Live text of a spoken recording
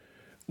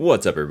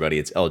What's up, everybody?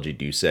 It's LG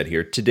Doucette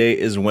here. Today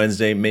is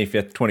Wednesday, May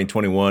 5th,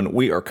 2021.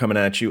 We are coming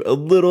at you a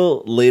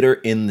little later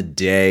in the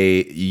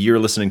day. You're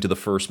listening to The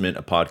First Mint,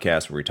 a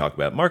podcast where we talk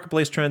about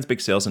marketplace trends,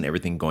 big sales, and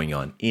everything going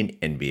on in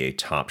NBA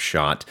Top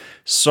Shot.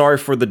 Sorry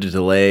for the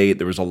delay.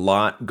 There was a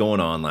lot going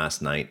on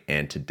last night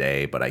and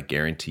today, but I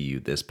guarantee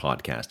you this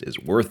podcast is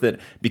worth it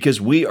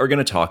because we are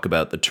going to talk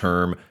about the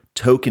term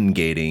token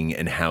gating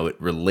and how it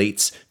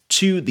relates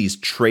to these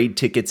trade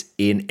tickets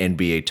in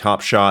NBA Top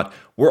Shot.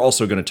 We're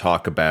also going to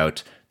talk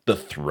about the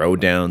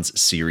Throwdowns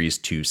Series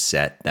 2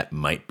 set that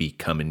might be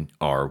coming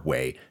our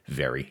way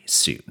very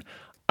soon.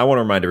 I want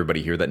to remind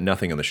everybody here that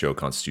nothing on the show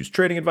constitutes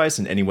trading advice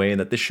in any way and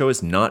that this show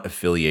is not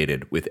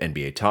affiliated with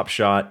NBA Top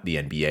Shot, the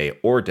NBA,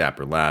 or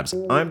Dapper Labs.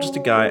 I'm just a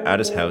guy at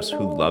his house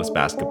who loves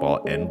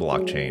basketball and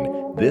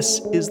blockchain. This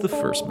is The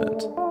First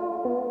Mint.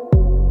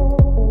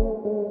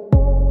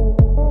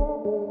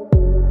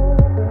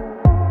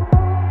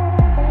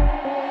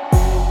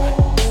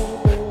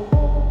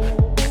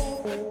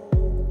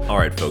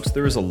 All right, folks,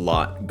 there is a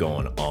lot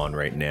going on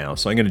right now,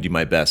 so I'm going to do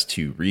my best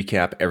to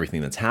recap everything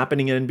that's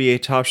happening in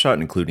NBA Top Shot,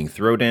 including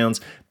throwdowns,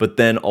 but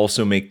then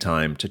also make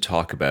time to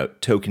talk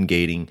about token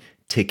gating,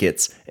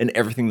 tickets, and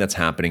everything that's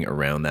happening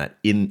around that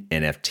in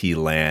NFT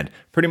land.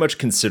 Pretty much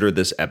consider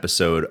this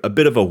episode a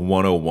bit of a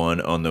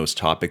 101 on those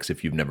topics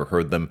if you've never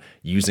heard them,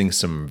 using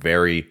some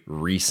very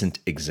recent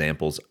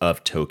examples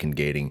of token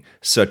gating,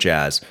 such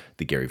as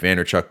the Gary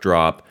Vaynerchuk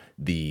drop,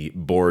 the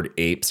Bored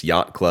Apes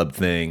Yacht Club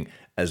thing,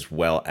 as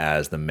well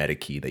as the meta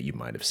key that you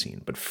might have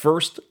seen. But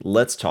first,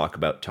 let's talk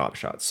about Top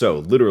Shot. So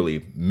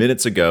literally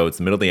minutes ago, it's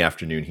the middle of the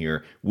afternoon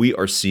here, we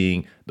are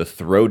seeing the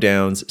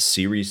Throwdowns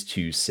Series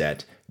 2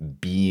 set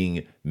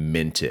being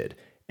minted.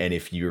 And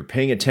if you're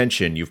paying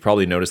attention, you've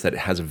probably noticed that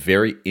it has a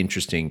very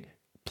interesting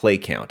play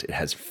count. It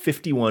has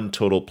 51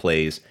 total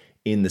plays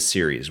in the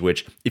series,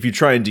 which if you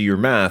try and do your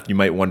math, you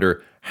might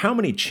wonder how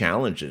many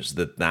challenges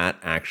that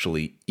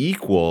actually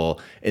equal.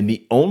 And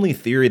the only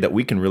theory that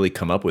we can really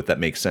come up with that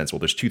makes sense, well,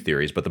 there's two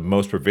theories, but the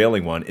most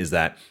prevailing one is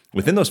that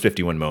within those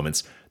 51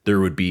 moments,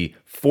 there would be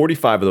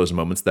 45 of those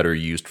moments that are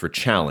used for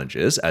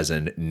challenges, as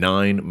in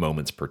 9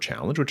 moments per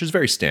challenge, which is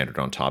very standard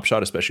on Top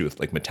Shot, especially with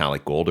like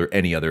metallic gold or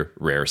any other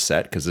rare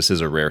set, because this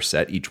is a rare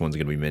set. Each one's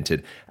going to be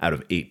minted out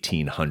of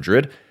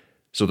 1,800.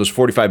 So those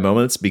 45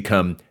 moments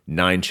become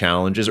 9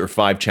 challenges or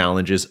 5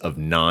 challenges of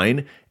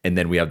 9. And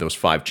then we have those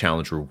 5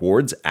 challenge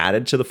rewards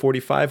added to the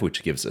 45,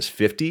 which gives us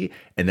 50.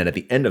 And then at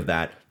the end of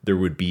that, there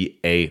would be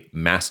a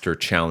master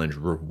challenge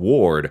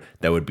reward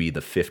that would be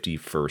the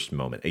 51st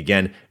moment.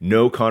 Again,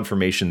 no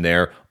confirmation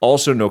there.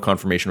 Also, no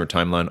confirmation or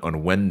timeline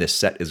on when this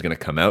set is going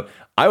to come out.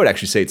 I would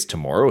actually say it's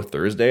tomorrow,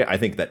 Thursday. I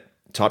think that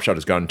Top Shot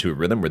has gotten into a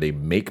rhythm where they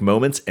make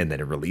moments and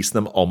then release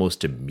them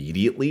almost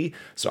immediately.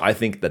 So I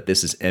think that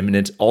this is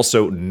imminent.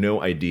 Also,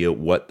 no idea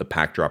what the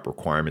pack drop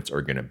requirements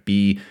are going to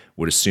be.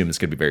 Would assume it's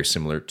going to be very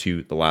similar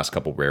to the last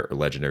couple rare or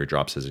legendary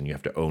drops, as in you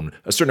have to own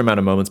a certain amount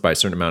of moments by a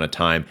certain amount of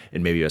time,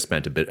 and maybe you have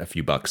spent a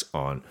few bucks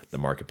on the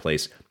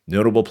marketplace.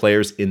 Notable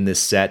players in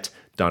this set: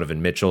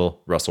 Donovan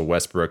Mitchell, Russell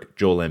Westbrook,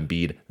 Joel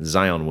Embiid,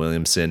 Zion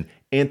Williamson,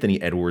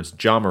 Anthony Edwards,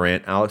 Ja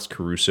Morant, Alex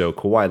Caruso,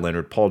 Kawhi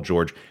Leonard, Paul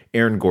George,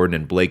 Aaron Gordon,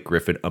 and Blake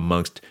Griffin,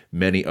 amongst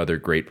many other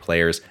great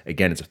players.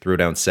 Again, it's a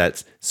throwdown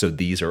set, so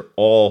these are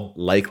all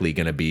likely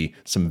going to be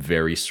some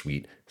very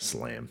sweet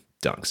slam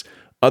dunks.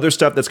 Other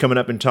stuff that's coming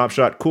up in Top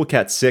Shot, Cool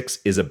Cat 6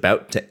 is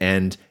about to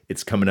end.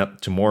 It's coming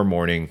up tomorrow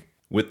morning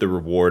with the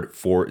reward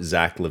for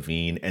Zach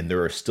LaVine, and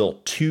there are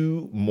still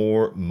 2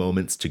 more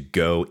moments to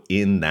go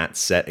in that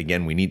set.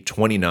 Again, we need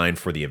 29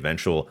 for the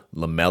eventual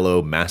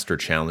LaMelo Master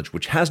Challenge,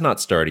 which has not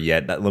started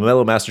yet. That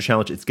LaMelo Master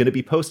Challenge, it's going to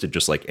be posted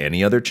just like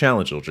any other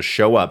challenge. It'll just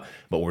show up,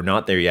 but we're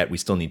not there yet. We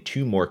still need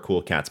 2 more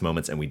Cool Cats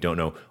moments, and we don't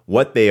know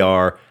what they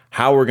are,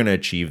 how we're going to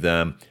achieve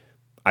them.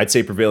 I'd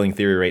say prevailing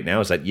theory right now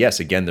is that, yes,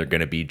 again, they're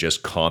going to be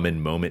just common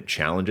moment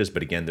challenges,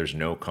 but again, there's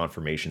no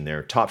confirmation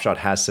there. Top Shot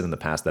has said in the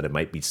past that it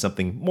might be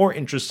something more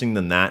interesting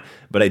than that,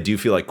 but I do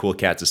feel like Cool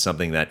Cats is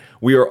something that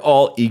we are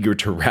all eager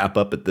to wrap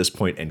up at this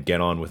point and get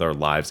on with our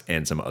lives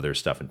and some other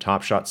stuff in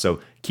Top Shot,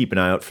 so keep an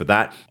eye out for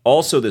that.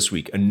 Also this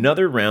week,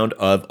 another round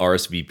of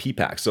RSVP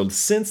packs. So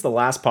since the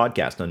last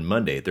podcast on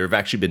Monday, there have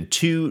actually been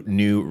 2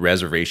 new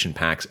reservation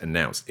packs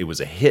announced. It was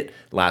a hit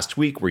last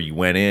week where you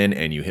went in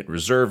and you hit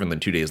reserve, and then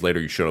 2 days later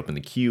you showed up in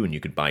the queue and you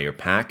could buy your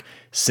pack.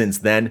 Since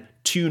then,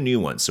 2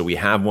 new ones. So we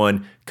have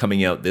one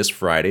coming out this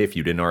Friday. If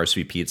you didn't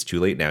RSVP, it's too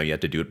late now. You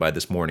have to do it by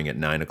this morning at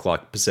 9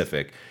 o'clock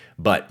Pacific.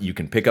 But you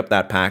can pick up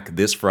that pack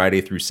this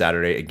Friday through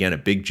Saturday. Again, a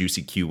big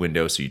juicy queue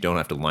window, so you don't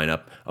have to line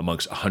up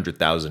amongst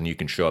 100,000. You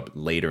can show up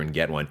later and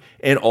get one.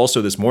 And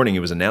also this morning, it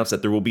was announced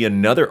that there will be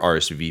another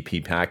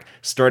RSVP pack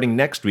starting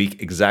next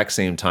week, exact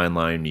same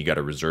timeline. You got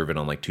to reserve it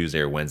on like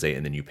Tuesday or Wednesday,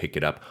 and then you pick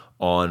it up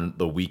on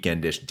the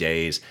weekendish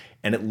days.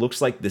 And it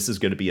looks like this is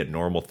going to be a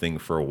normal thing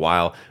for a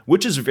while,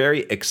 which is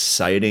very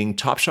exciting.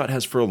 Top Shot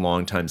has for a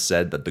long time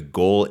said that the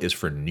goal is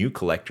for new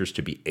collectors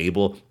to be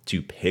able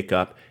to pick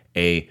up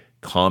a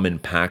common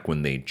pack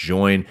when they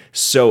join.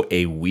 So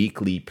a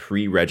weekly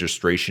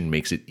pre-registration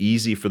makes it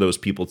easy for those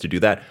people to do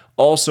that.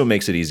 Also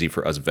makes it easy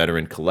for us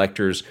veteran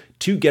collectors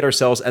to get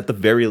ourselves, at the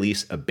very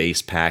least, a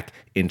base pack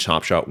in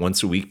Top Shot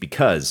once a week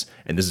because,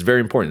 and this is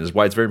very important, this is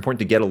why it's very important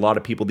to get a lot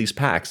of people these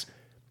packs,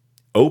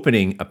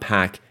 opening a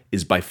pack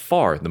is by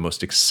far the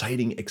most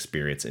exciting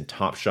experience in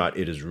Top Shot.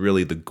 It is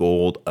really the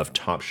gold of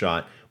Top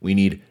Shot. We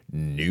need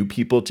new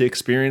people to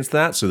experience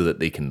that so that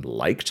they can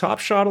like Top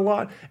Shot a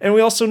lot. And we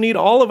also need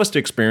all of us to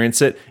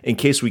experience it in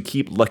case we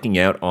keep lucking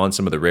out on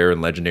some of the rare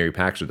and legendary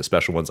packs or the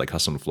special ones like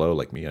Hustle and Flow,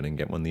 like me, I didn't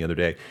get one the other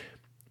day.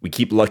 We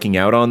keep lucking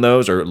out on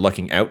those, or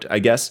lucking out, I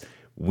guess.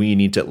 We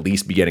need to at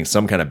least be getting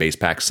some kind of base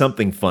pack,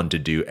 something fun to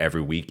do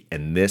every week.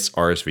 And this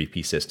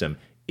RSVP system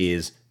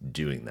is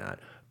doing that.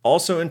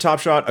 Also in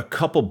Top Shot, a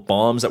couple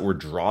bombs that were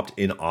dropped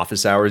in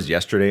office hours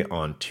yesterday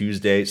on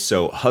Tuesday.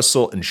 So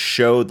Hustle and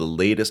Show, the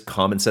latest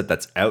common set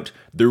that's out,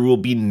 there will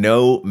be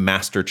no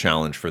master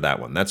challenge for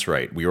that one. That's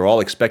right. We were all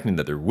expecting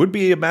that there would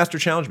be a master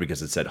challenge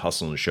because it said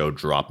Hustle and Show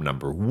drop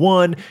number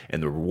 1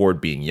 and the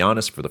reward being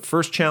Giannis for the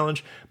first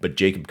challenge. But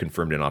Jacob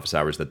confirmed in office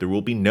hours that there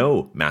will be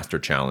no master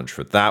challenge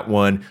for that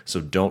one.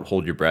 So don't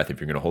hold your breath if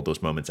you're going to hold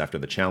those moments after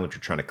the challenge.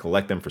 You're trying to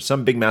collect them for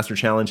some big master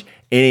challenge.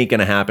 It ain't going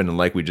to happen. And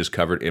like we just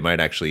covered, it might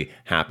actually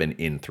happen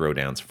in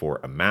throwdowns for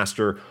a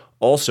master.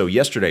 Also,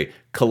 yesterday,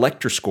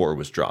 collector score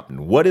was dropped.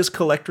 And what is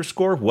collector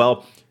score?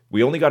 Well,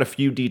 we only got a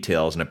few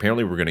details, and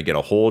apparently we're going to get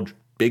a whole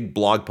big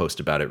blog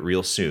post about it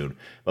real soon.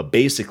 But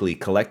basically,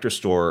 collector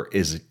score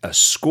is a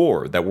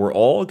score that we're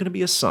all going to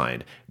be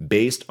assigned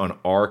based on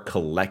our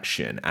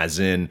collection, as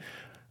in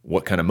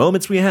what kind of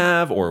moments we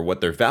have or what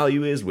their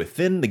value is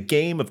within the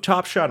game of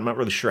Top Shot. I'm not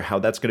really sure how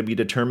that's going to be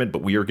determined,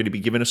 but we are going to be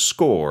given a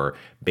score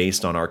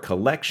based on our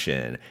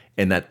collection,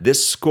 and that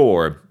this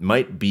score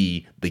might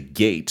be the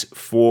gate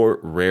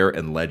for rare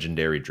and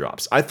legendary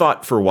drops. I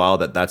thought for a while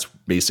that that's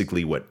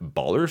basically what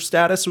baller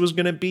status was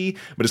going to be,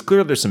 but it's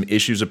clear there's some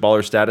issues with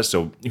baller status,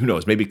 so who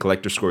knows, maybe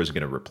collector score is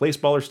going to replace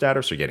baller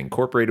status or get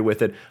incorporated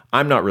with it.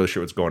 I'm not really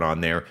sure what's going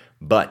on there,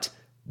 but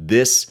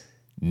this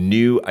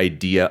new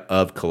idea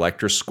of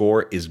collector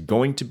score is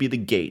going to be the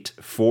gate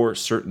for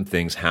certain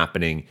things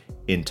happening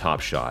in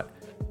Top Shot.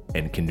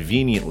 And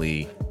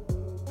conveniently,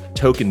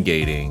 token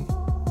gating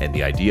and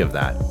the idea of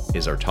that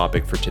is our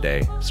topic for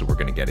today. So we're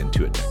going to get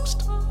into it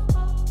next.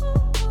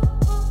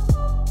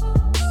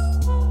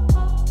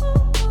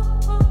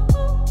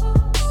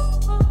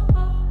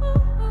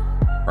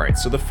 All right,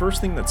 so the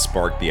first thing that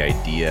sparked the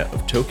idea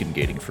of token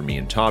gating for me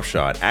in Top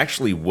Shot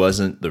actually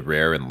wasn't the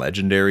rare and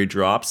legendary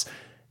drops.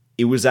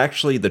 It was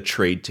actually the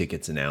trade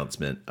tickets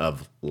announcement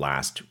of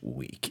last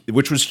week,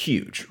 which was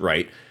huge,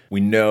 right?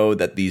 We know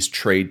that these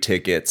trade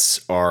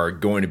tickets are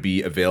going to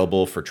be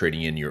available for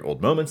trading in your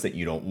old moments that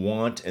you don't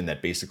want, and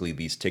that basically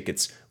these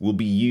tickets will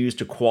be used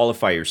to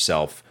qualify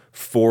yourself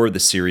for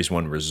the Series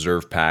 1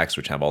 reserve packs,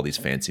 which have all these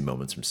fancy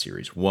moments from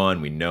Series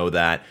 1. We know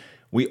that.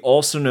 We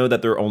also know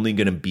that there are only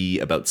going to be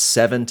about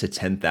 7,000 to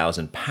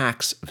 10,000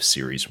 packs of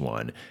Series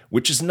 1,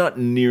 which is not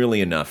nearly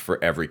enough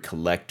for every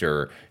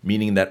collector,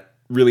 meaning that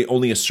really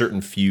only a certain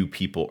few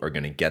people are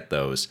going to get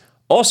those.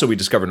 Also, we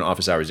discovered in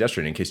office hours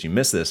yesterday, in case you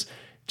missed this,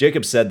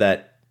 Jacob said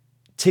that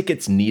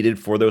tickets needed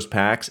for those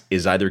packs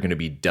is either going to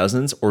be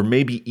dozens or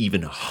maybe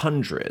even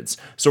hundreds.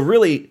 So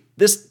really,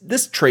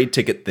 this trade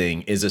ticket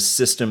thing is a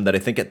system that I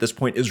think at this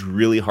point is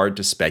really hard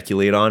to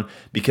speculate on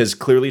because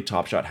clearly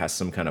Top Shot has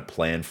some kind of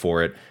plan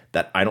for it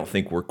that I don't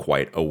think we're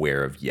quite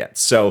aware of yet.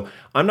 So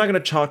I'm not going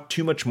to talk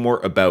too much more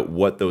about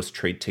what those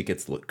trade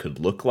tickets could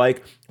look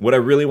like. What I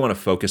really want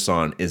to focus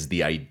on is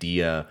the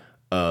idea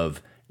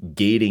of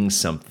gating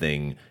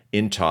something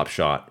in Top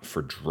Shot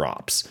for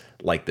drops.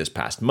 Like this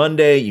past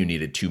Monday, you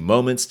needed 2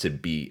 moments to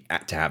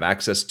have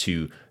access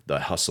to the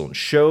Hustle and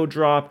Show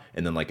drop.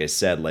 And then, like I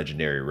said,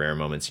 legendary rare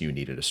moments, you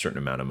needed a certain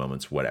amount of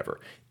moments, whatever.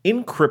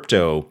 In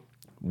crypto,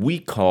 we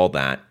call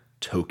that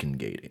token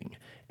gating.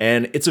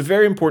 And it's a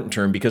very important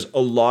term because a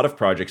lot of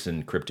projects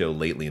in crypto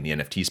lately in the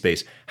NFT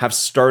space have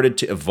started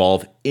to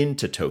evolve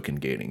into token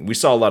gating. We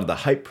saw a lot of the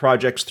hype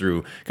projects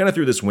through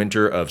this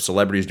winter of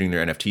celebrities doing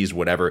their NFTs,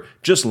 whatever,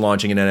 just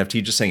launching an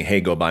NFT, just saying,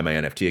 hey, go buy my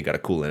NFT. I got a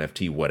cool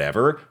NFT,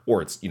 whatever.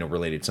 Or it's,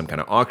 related to some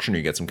kind of auction or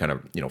you get some kind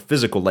of,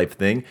 physical life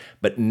thing.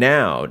 But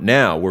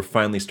now we're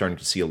finally starting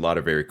to see a lot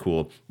of very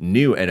cool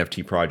new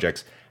NFT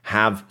projects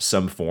have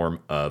some form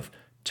of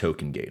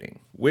token gating,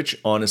 which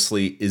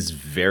honestly is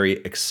very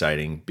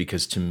exciting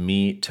because to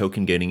me,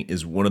 token gating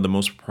is one of the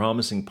most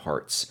promising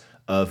parts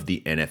of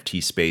the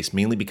NFT space,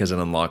 mainly because it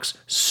unlocks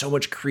so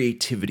much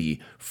creativity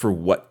for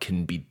what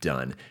can be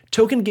done.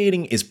 Token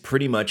gating is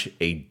pretty much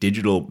a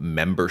digital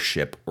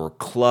membership or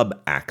club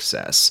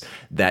access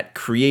that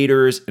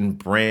creators and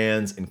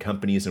brands and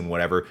companies and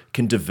whatever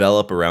can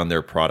develop around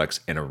their products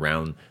and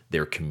around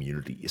their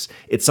communities.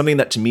 It's something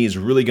that to me is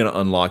really going to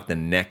unlock the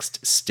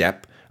next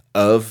step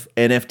of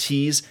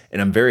NFTs,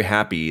 and I'm very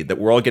happy that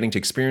we're all getting to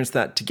experience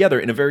that together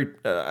in a very,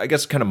 I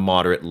guess, kind of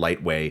moderate,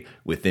 light way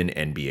within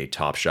NBA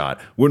Top Shot.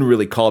 Wouldn't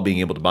really call being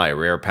able to buy a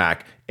rare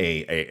pack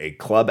a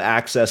club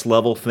access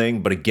level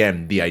thing, but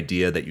again, the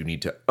idea that you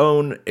need to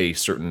own a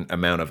certain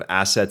amount of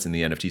assets in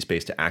the NFT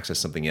space to access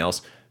something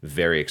else,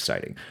 very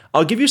exciting.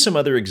 I'll give you some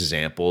other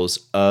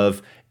examples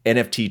of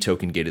NFT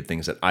token gated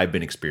things that I've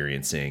been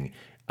experiencing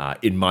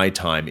in my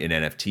time in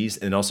NFTs,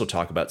 and also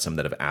talk about some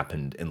that have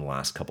happened in the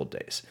last couple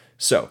days.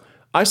 So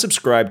I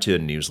subscribe to a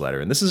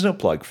newsletter, and this is no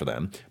plug for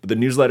them, but the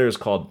newsletter is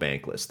called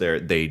Bankless.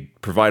 They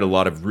provide a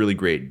lot of really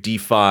great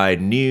DeFi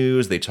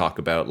news. They talk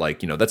about, like,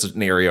 that's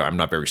an area I'm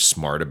not very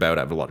smart about.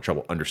 I have a lot of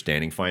trouble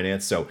understanding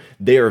finance. So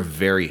they are a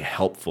very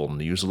helpful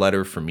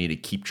newsletter for me to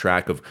keep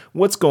track of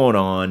what's going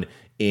on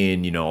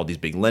in, all these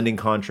big lending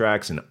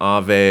contracts and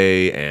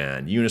Aave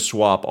and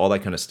Uniswap, all that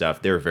kind of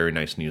stuff. They're a very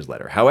nice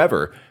newsletter.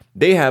 However,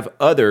 they have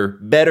other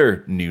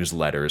better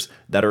newsletters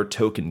that are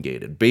token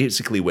gated.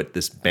 Basically, what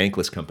this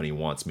Bankless company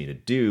wants me to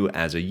do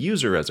as a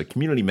user, as a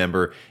community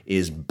member,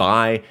 is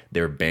buy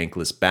their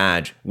Bankless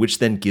badge, which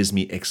then gives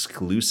me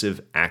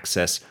exclusive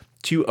access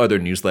to other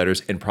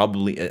newsletters and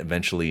probably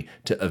eventually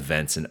to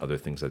events and other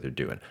things that they're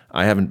doing.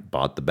 I haven't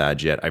bought the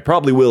badge yet. I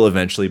probably will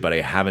eventually, but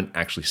I haven't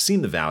actually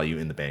seen the value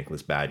in the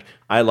Bankless badge.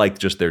 I like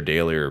just their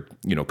daily or,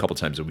 a couple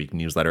times a week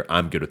newsletter.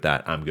 I'm good with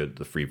that. I'm good with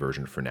the free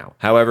version for now.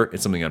 However,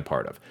 it's something I'm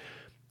part of.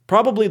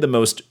 Probably the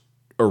most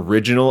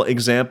original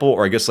example,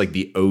 or I guess like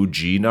the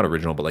OG, not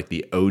original, but like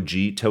the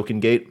OG token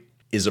gate,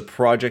 is a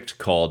project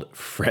called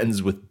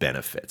Friends with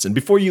Benefits. And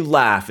before you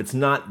laugh, it's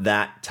not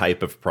that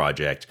type of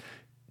project.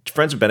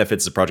 Friends with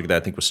Benefits is a project that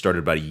I think was started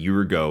about a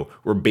year ago,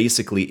 where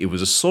basically it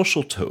was a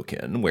social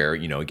token where,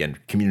 again,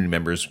 community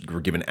members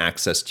were given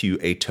access to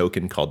a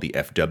token called the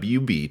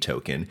FWB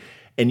token.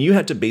 And you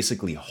had to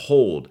basically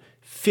hold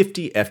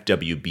 50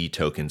 FWB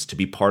tokens to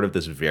be part of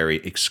this very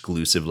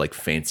exclusive, like,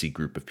 fancy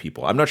group of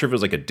people. I'm not sure if it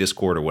was like a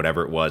Discord or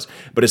whatever it was,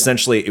 but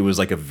essentially it was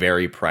like a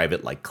very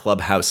private, like,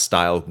 clubhouse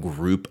style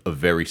group of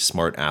very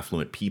smart,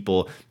 affluent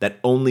people that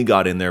only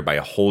got in there by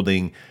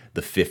holding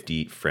the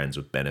 50 Friends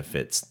with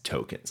Benefits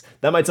tokens.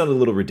 That might sound a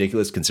little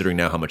ridiculous considering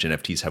now how much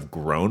NFTs have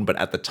grown, but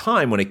at the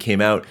time when it came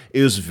out,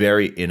 it was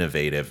very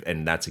innovative.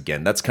 And that's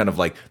kind of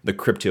like the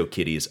crypto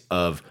kitties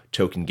of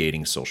token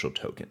gating social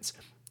tokens.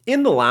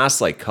 In the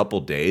last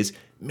couple days,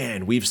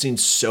 man, we've seen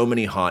so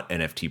many hot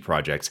NFT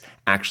projects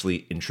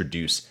actually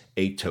introduce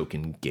a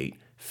token gate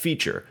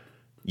feature.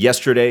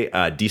 Yesterday,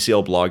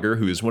 DCL Blogger,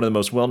 who is one of the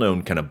most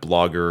well-known kind of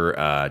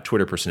blogger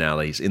Twitter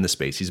personalities in the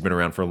space, he's been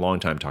around for a long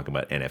time talking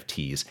about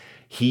NFTs.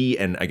 He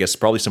and I guess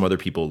probably some other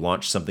people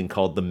launched something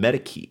called the Meta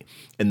Key.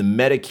 And the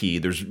Meta Key,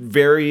 there's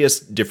various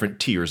different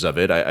tiers of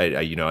it.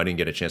 I didn't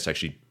get a chance to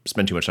actually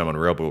spend too much time on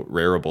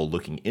Rarible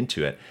looking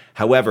into it.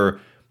 However,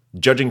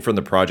 judging from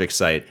the project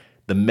site,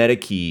 the Meta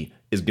Key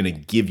is going to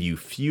give you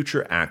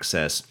future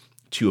access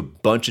to a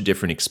bunch of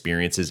different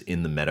experiences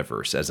in the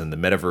metaverse, as in the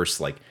metaverse,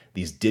 like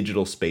these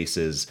digital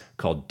spaces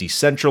called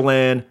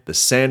Decentraland, the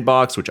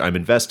Sandbox, which I'm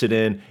invested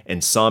in,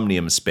 and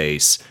Somnium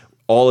Space,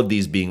 all of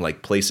these being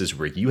like places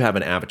where you have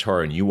an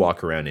avatar and you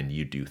walk around and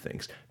you do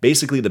things.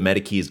 Basically, the Meta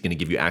Key is going to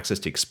give you access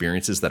to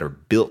experiences that are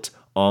built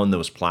on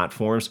those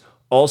platforms.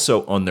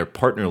 Also on their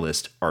partner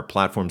list are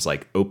platforms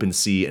like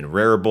OpenSea and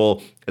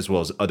Rarible, as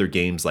well as other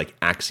games like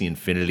Axie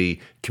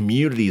Infinity,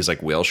 communities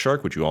like Whale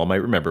Shark, which you all might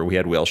remember. We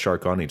had Whale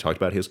Shark on and he talked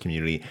about his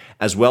community,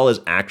 as well as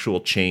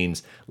actual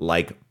chains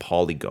like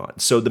Polygon.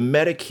 So the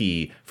Meta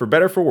Key, for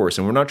better or for worse,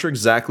 and we're not sure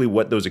exactly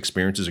what those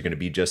experiences are going to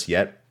be just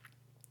yet.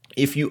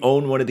 If you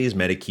own one of these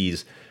Meta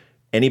Keys,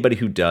 anybody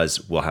who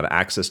does will have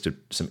access to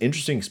some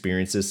interesting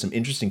experiences, some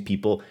interesting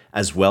people,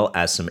 as well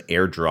as some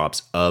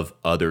airdrops of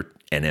other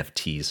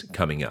NFTs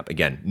coming up.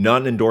 Again,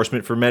 not an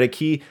endorsement for Meta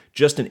Key,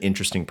 just an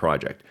interesting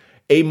project.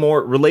 A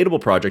more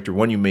relatable project, or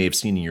one you may have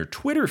seen in your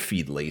Twitter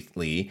feed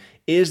lately,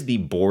 is the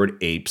Bored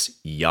Apes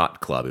Yacht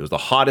Club. It was the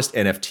hottest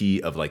NFT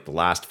of like the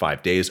last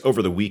 5 days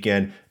over the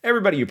weekend.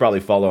 Everybody you probably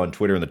follow on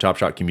Twitter in the Top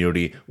Shot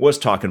community was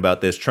talking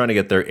about this, trying to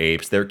get their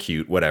apes. They're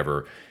cute,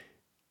 whatever.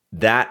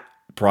 That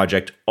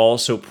project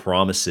also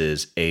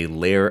promises a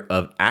layer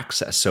of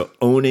access. So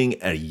owning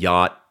a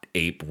yacht,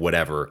 ape,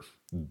 whatever,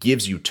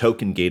 gives you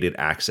token gated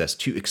access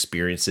to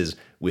experiences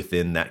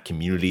within that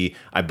community.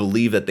 I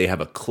believe that they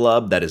have a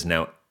club that is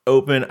now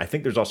open. I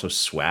think there's also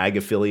swag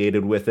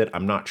affiliated with it.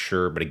 I'm not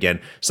sure, but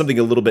again, something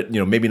a little bit,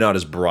 maybe not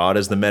as broad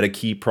as the Meta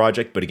Key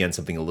project, but again,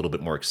 something a little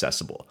bit more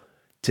accessible.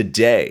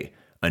 Today,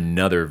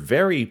 another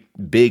very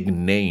big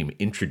name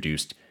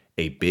introduced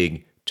a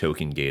big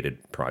token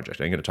gated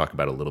project. I'm going to talk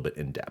about it a little bit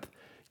in depth.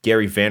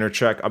 Gary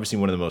Vaynerchuk, obviously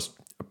one of the most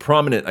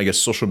prominent,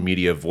 social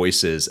media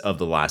voices of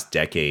the last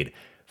decade,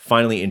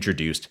 finally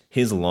introduced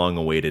his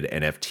long-awaited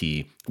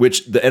NFT,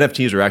 which the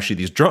NFTs are actually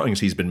these drawings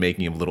he's been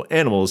making of little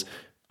animals.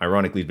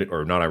 Ironically,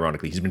 or not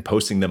ironically, he's been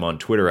posting them on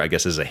Twitter, I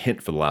guess, as a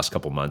hint for the last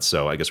couple months.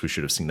 So I guess we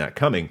should have seen that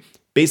coming.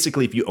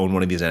 Basically, if you own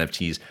one of these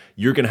NFTs,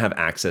 you're going to have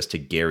access to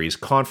Gary's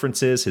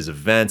conferences, his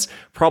events,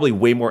 probably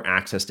way more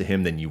access to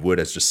him than you would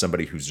as just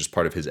somebody who's just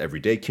part of his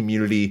everyday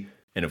community.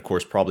 And of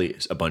course, probably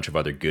a bunch of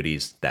other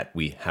goodies that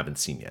we haven't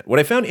seen yet. What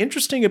I found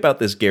interesting about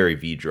this Gary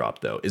Vee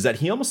drop, though, is that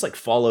he almost like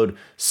followed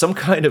some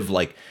kind of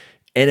like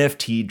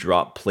NFT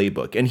drop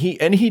playbook. And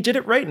he did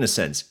it right in a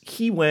sense.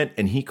 He went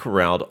and he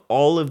corralled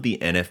all of the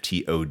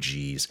NFT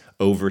OGs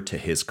over to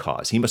his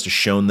cause. He must have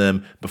shown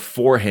them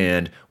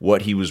beforehand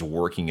what he was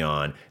working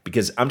on,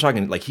 because I'm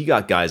talking like he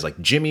got guys like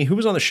Jimmy, who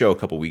was on the show a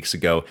couple weeks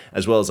ago,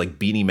 as well as like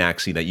Beanie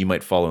Maxi that you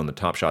might follow in the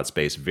Top Shot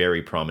space,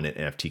 very prominent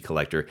NFT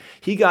collector.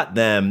 He got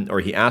them, or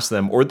he asked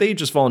them, or they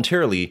just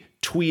voluntarily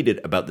tweeted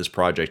about this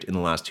project in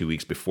the last 2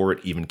 weeks before it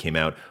even came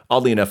out.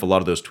 Oddly enough, a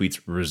lot of those tweets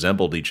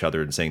resembled each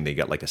other in saying they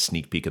got like a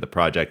sneak peek of the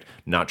project.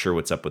 Not sure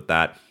what's up with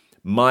that.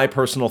 My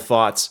personal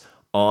thoughts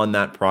on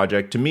that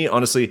project. To me,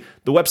 honestly,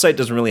 the website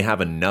doesn't really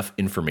have enough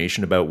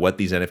information about what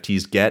these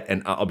NFTs get.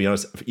 And I'll be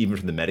honest, even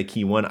for the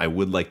MetaKey one, I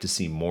would like to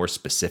see more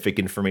specific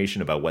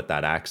information about what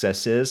that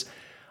access is.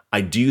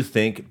 I do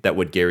think that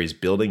what Gary's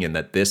building and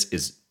that this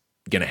is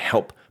going to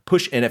help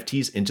push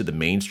NFTs into the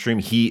mainstream.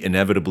 He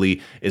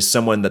inevitably is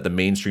someone that the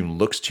mainstream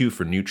looks to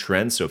for new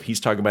trends. So if he's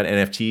talking about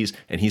NFTs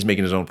and he's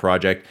making his own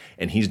project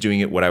and he's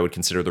doing it what I would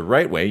consider the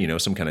right way,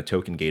 some kind of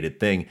token gated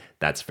thing,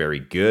 that's very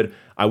good.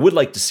 I would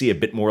like to see a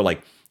bit more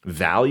like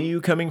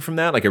value coming from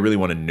that. Like I really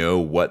want to know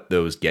what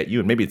those get you.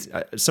 And maybe it's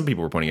some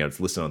people were pointing out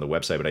it's listed on the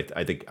website, but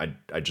I think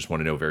I just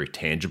want to know very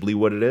tangibly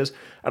what it is.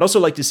 I'd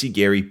also like to see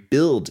Gary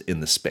build in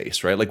the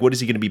space, right? Like what is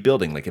he going to be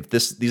building? Like if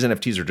these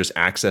NFTs are just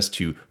access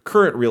to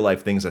current real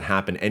life things that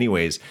happen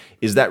anyways,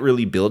 is that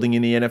really building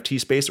in the NFT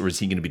space, or is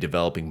he going to be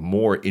developing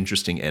more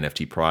interesting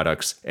NFT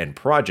products and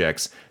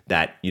projects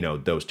that,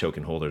 those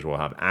token holders will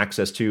have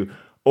access to?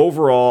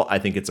 Overall, I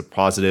think it's a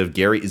positive.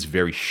 Gary is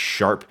very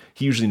sharp.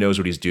 He usually knows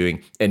what he's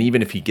doing. And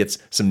even if he gets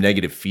some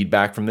negative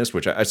feedback from this,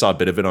 which I saw a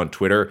bit of it on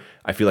Twitter,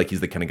 I feel like he's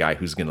the kind of guy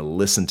who's going to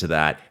listen to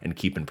that and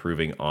keep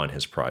improving on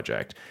his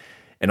project.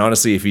 And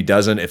honestly, if he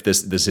doesn't, if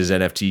this his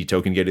NFT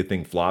token gated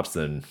thing flops,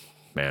 then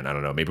man, I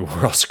don't know, maybe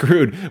we're all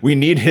screwed. We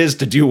need his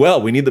to do well.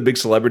 We need the big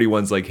celebrity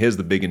ones like his,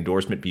 the big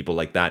endorsement people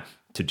like that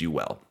to do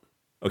well.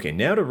 Okay,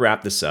 now to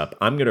wrap this up,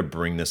 I'm going to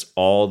bring this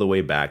all the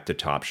way back to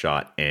Top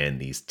Shot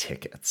and these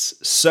tickets.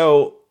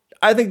 So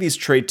I think these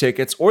trade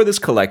tickets or this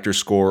collector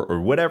score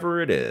or whatever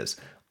it is,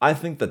 I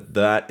think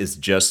that is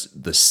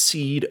just the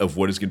seed of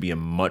what is going to be a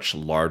much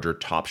larger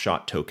Top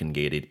Shot token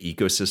gated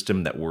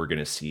ecosystem that we're going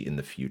to see in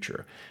the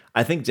future.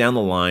 I think down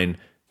the line,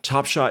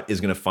 Top Shot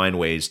is going to find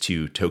ways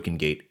to token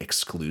gate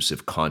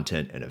exclusive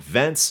content and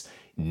events,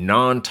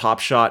 non-Top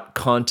Shot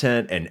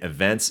content and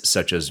events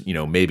such as,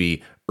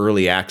 maybe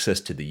early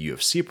access to the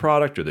UFC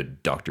product or the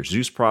Dr.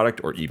 Zeus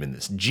product or even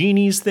this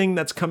Genies thing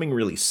that's coming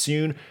really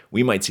soon.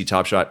 We might see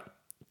Top Shot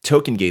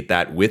token gate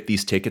that with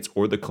these tickets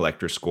or the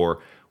collector score.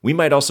 We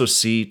might also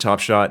see Top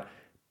Shot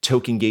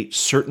token gate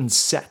certain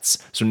sets.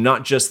 So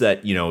not just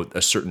that,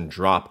 a certain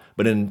drop,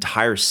 but an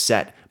entire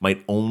set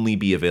might only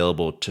be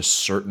available to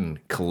certain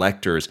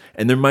collectors.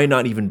 And there might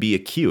not even be a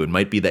queue. It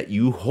might be that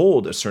you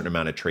hold a certain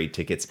amount of trade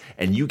tickets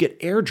and you get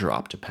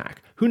airdropped a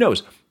pack. Who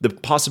knows? The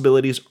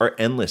possibilities are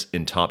endless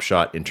in Top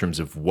Shot in terms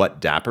of what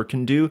Dapper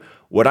can do.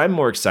 What I'm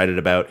more excited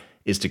about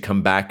is to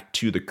come back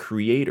to the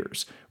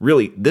creators.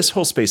 Really, this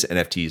whole space of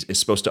NFTs is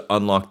supposed to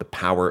unlock the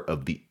power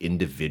of the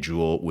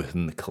individual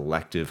within the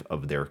collective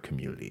of their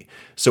community.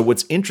 So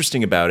what's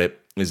interesting about it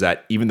is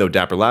that even though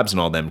Dapper Labs and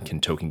all them can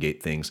token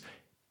gate things,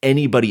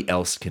 anybody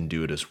else can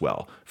do it as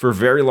well. For a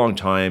very long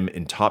time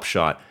in Top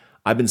Shot,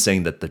 I've been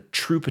saying that the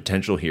true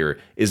potential here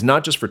is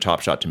not just for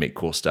Top Shot to make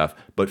cool stuff,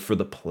 but for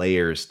the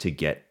players to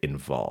get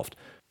involved.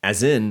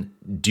 As in,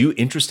 do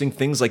interesting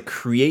things like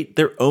create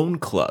their own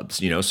clubs,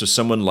 So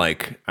someone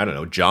like, I don't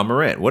know, Ja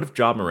Morant. What if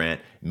Ja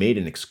Morant made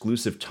an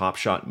exclusive Top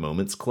Shot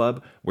Moments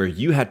club where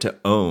you had to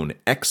own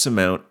X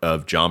amount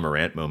of Ja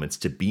Morant moments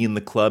to be in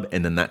the club,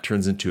 and then that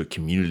turns into a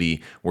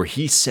community where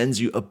he sends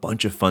you a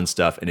bunch of fun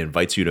stuff and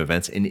invites you to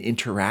events and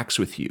interacts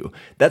with you.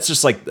 That's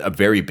just like a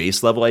very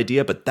base level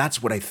idea, but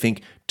that's what I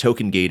think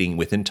token gating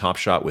within Top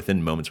Shot,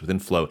 within Moments, within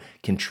Flow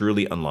can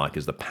truly unlock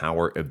is the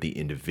power of the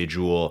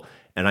individual.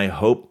 And I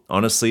hope,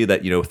 honestly,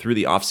 that, through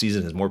the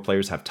offseason, as more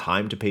players have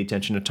time to pay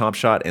attention to Top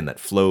Shot and that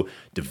Flow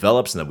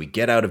develops and that we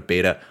get out of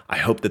beta, I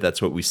hope that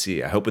that's what we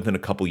see. I hope within a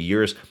couple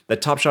years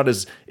that Top Shot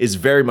is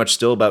very much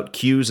still about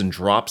cues and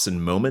drops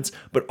and moments,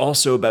 but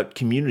also about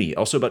community,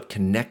 also about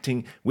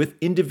connecting with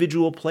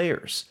individual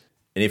players.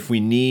 And if we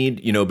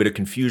need, a bit of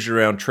confusion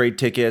around trade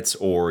tickets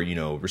or,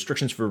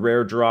 restrictions for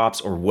rare drops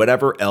or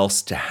whatever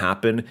else to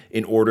happen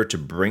in order to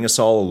bring us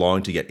all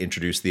along to get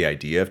introduced to the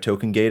idea of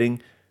token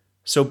gating,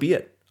 so be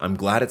it. I'm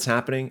glad it's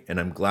happening, and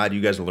I'm glad you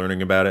guys are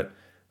learning about it.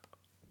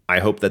 I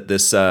hope that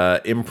this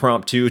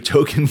impromptu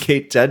Token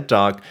Gate TED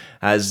Talk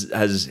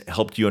has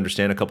helped you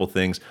understand a couple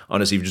things.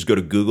 Honestly, if you just go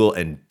to Google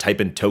and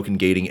type in token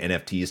gating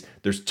NFTs,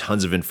 there's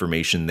tons of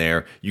information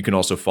there. You can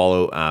also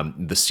follow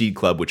the Seed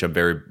Club, which I'm a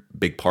very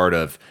big part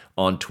of,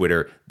 on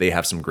Twitter. They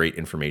have some great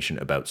information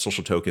about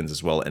social tokens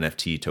as well,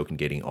 NFT, token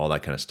gating, all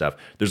that kind of stuff.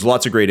 There's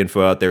lots of great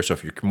info out there, so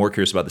if you're more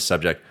curious about the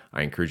subject,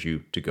 I encourage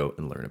you to go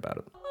and learn about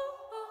it.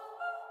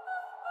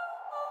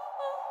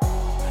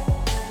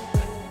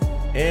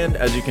 And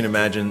as you can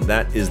imagine,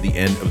 that is the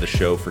end of the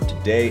show for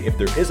today. If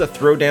there is a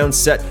throwdown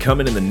set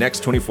coming in the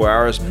next 24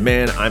 hours,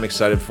 man, I'm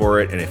excited for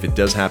it. And if it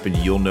does happen,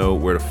 you'll know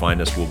where to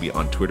find us. We'll be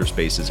on Twitter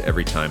Spaces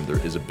every time there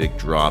is a big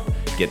drop,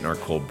 getting our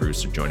cold brews,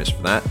 so join us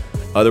for that.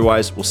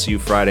 Otherwise, we'll see you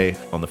Friday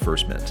on the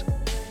First Mint.